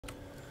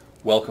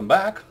Welcome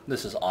back.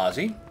 This is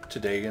Ozzy.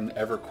 Today in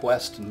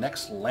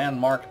EQNext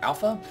Landmark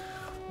Alpha,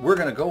 we're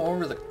going to go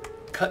over the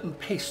cut and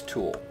paste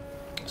tool.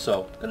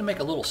 So I'm going to make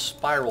a little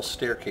spiral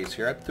staircase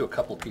here. I threw a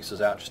couple of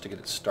pieces out just to get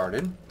it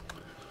started.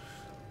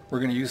 We're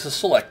going to use the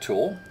select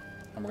tool,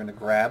 and we're going to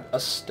grab a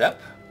step,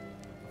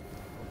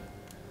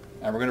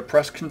 and we're going to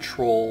press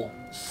Control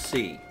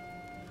C.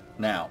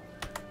 Now,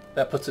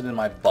 that puts it in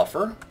my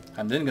buffer.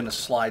 I'm then going to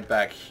slide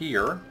back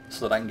here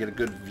so that I can get a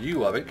good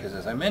view of it, because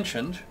as I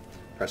mentioned,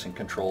 pressing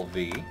Control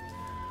V,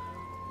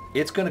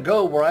 it's going to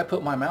go where I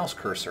put my mouse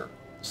cursor.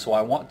 So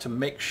I want to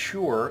make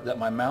sure that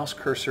my mouse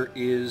cursor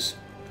is,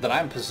 that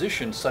I'm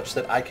positioned such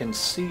that I can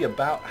see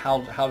about how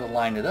to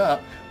line it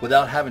up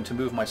without having to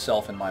move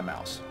myself and my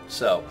mouse.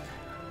 So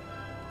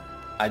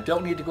I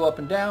don't need to go up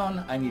and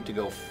down, I need to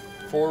go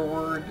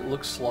forward, it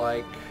looks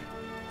like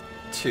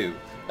 2.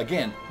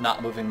 Again,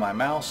 not moving my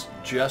mouse,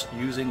 just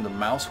using the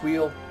mouse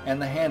wheel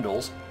and the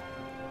handles.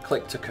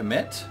 Click to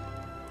commit.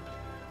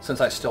 Since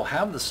I still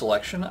have the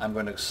selection, I'm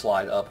going to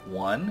slide up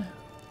 1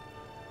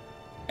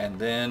 and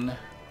then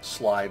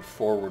slide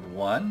forward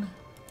 1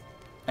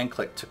 and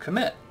click to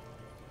commit.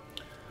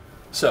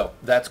 So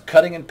that's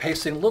cutting and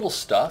pasting little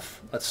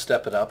stuff. Let's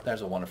step it up. There's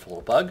a wonderful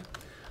little bug.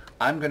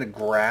 I'm going to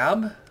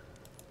grab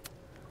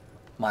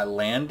my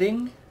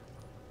landing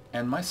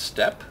and my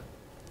step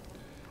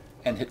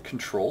and hit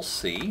Control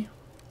C.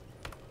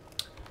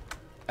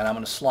 And I'm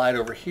going to slide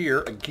over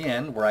here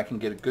again where I can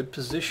get a good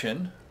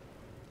position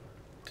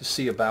to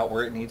see about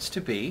where it needs to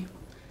be,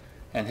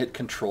 and hit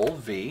Control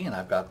V, and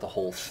I've got the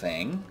whole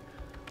thing.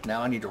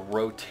 Now I need to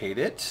rotate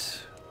it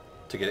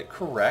to get it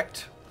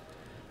correct.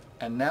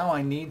 And now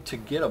I need to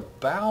get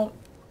about,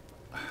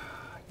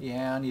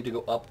 yeah, I need to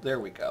go up. There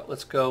we go.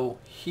 Let's go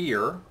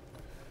here.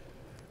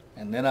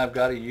 And then I've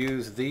got to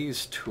use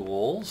these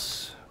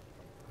tools.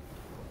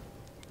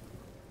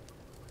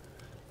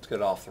 Let's get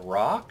it off the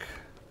rock.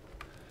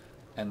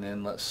 And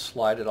then let's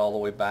slide it all the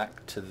way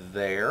back to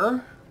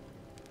there.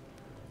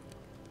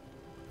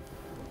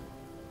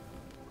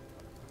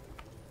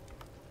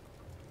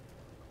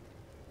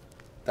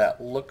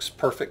 That looks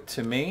perfect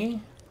to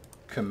me.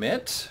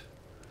 Commit.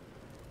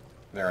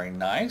 Very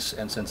nice.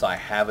 And since I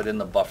have it in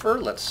the buffer,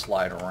 let's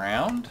slide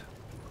around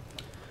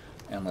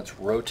and let's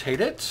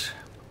rotate it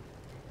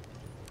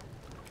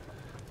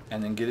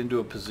and then get into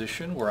a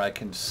position where I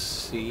can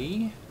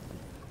see.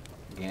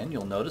 Again,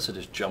 you'll notice it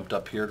has jumped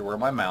up here to where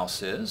my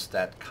mouse is.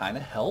 That kind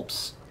of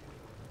helps.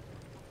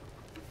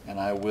 And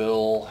I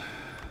will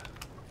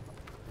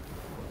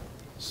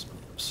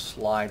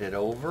slide it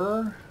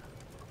over.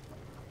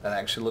 That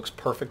actually looks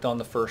perfect on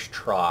the first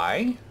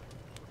try.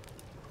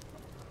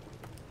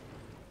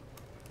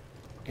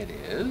 It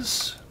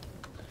is.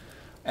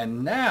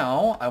 And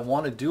now I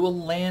want to do a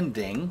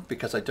landing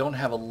because I don't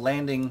have a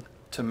landing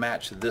to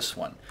match this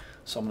one.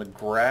 So I'm going to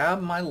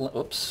grab my,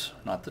 oops,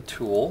 not the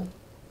tool.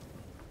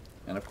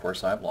 And of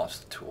course I've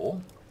lost the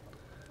tool.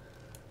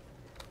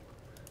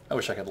 Really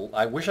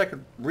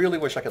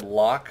wish I could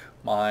lock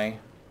my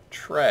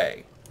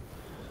tray.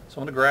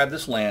 So I'm going to grab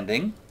this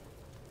landing.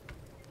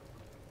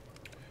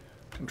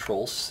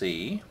 Control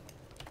C,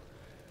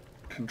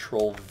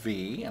 Control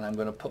V, and I'm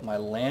going to put my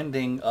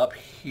landing up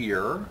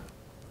here,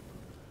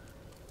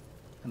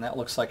 and that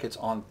looks like it's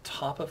on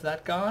top of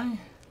that guy.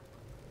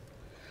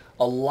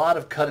 A lot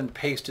of cut and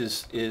paste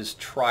is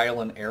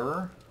trial and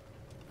error,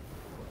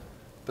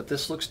 but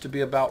this looks to be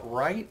about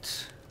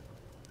right.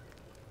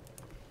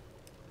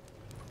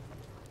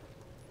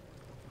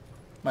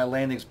 My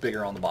landing's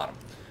bigger on the bottom,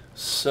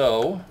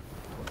 so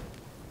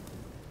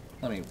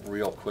let me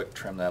real quick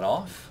trim that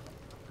off.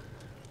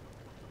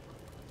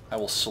 I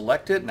will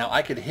select it. Now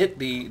I could hit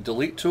the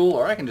delete tool,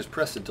 or I can just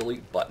press the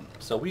delete button.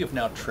 So we have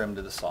now trimmed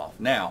this off.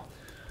 Now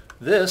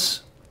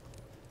this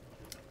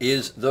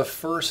is the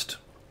first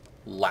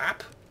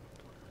lap.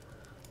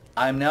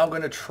 I'm now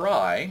going to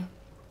try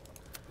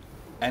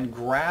and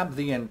grab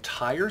the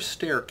entire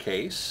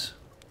staircase,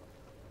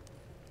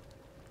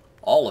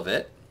 all of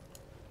it.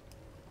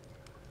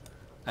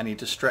 I need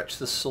to stretch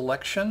the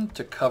selection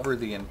to cover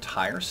the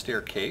entire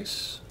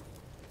staircase.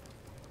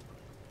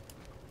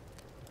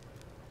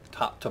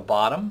 Top to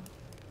bottom.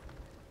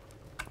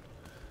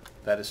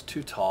 That is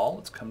too tall.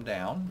 Let's come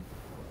down.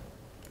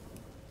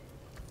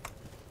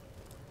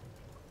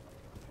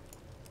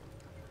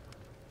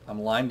 I'm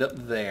lined up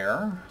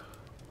there.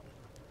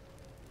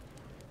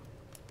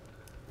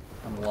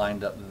 I'm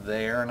lined up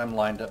there, and I'm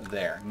lined up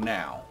there.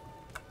 Now,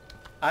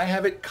 I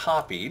have it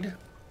copied.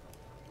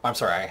 I'm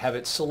sorry, I have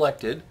it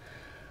selected.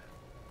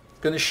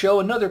 I'm going to show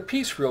another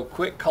piece real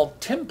quick called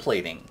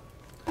templating.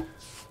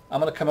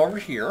 I'm going to come over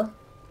here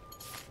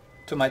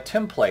to my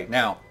template.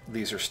 Now,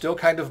 these are still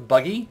kind of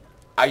buggy.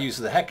 I use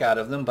the heck out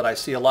of them, but I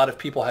see a lot of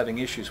people having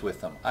issues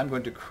with them. I'm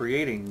going to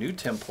create a new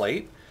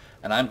template,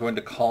 and I'm going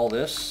to call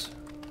this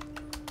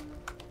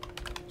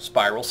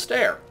Spiral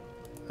Stair,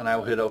 and I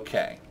will hit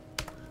OK.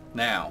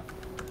 Now,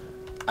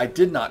 I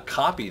did not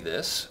copy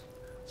this,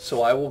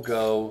 so I will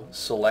go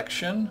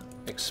Selection,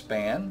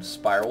 Expand,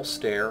 Spiral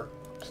Stair,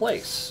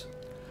 Place.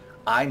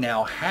 I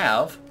now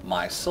have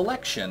my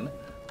selection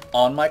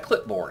on my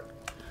clipboard.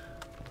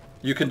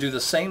 You can do the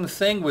same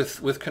thing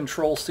with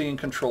Control C and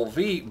Control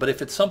V, but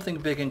if it's something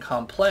big and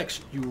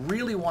complex, you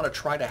really want to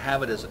try to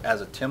have it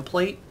as a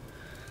template,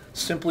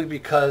 simply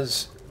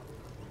because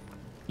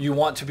you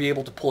want to be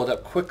able to pull it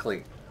up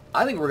quickly.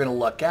 I think we're going to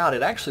luck out.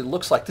 It actually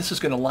looks like this is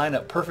going to line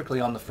up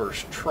perfectly on the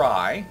first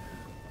try.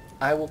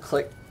 I will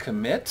click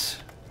Commit,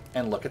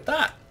 and look at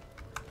that.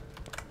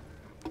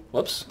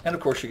 Whoops. And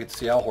of course you get to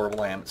see how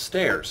horrible I am at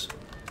stairs.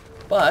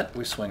 But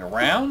we swing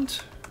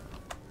around.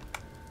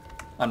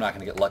 I'm not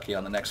going to get lucky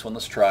on the next one.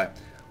 Let's try.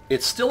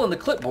 It's still in the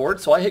clipboard,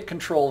 so I hit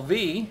Control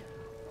V.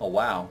 Oh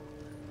wow.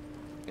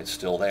 It's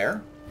still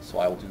there. So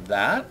I will do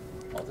that.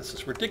 Oh, this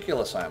is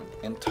ridiculous. I'm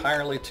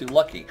entirely too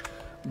lucky.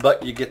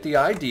 But you get the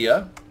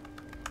idea.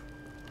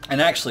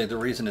 And actually the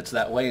reason it's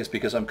that way is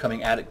because I'm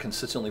coming at it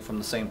consistently from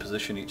the same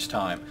position each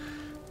time.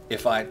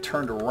 If I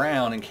turned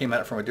around and came at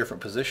it from a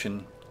different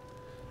position,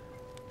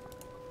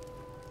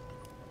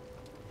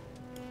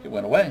 it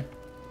went away.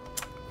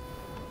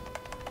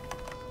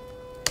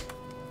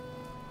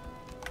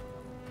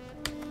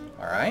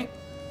 Alright,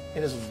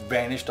 it has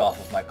vanished off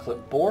of my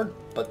clipboard,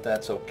 but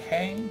that's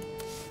okay.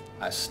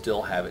 I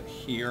still have it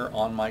here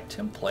on my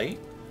template.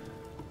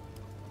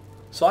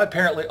 So I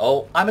apparently,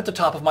 oh, I'm at the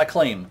top of my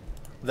claim.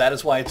 That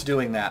is why it's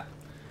doing that.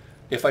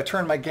 If I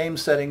turn my game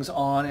settings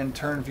on and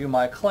turn view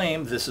my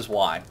claim, this is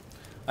why.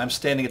 I'm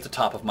standing at the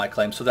top of my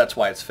claim, so that's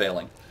why it's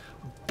failing.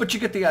 But you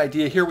get the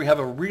idea. Here we have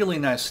a really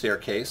nice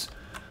staircase.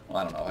 Well,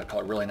 I don't know if I'd call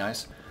it really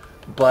nice,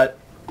 but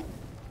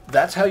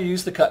that's how you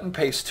use the cut and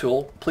paste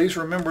tool. Please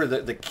remember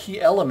that the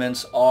key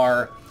elements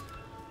are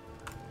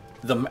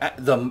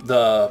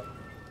the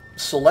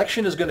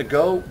selection is going to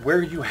go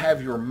where you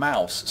have your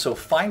mouse. So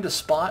find a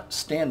spot,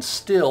 stand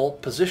still,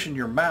 position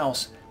your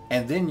mouse,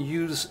 and then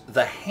use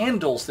the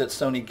handles that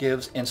Sony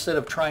gives instead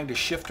of trying to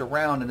shift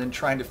around and then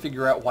trying to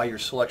figure out why your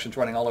selection's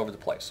running all over the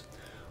place.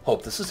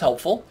 Hope this is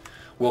helpful.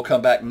 We'll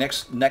come back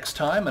next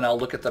time and I'll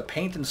look at the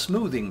paint and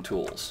smoothing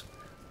tools.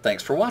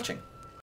 Thanks for watching.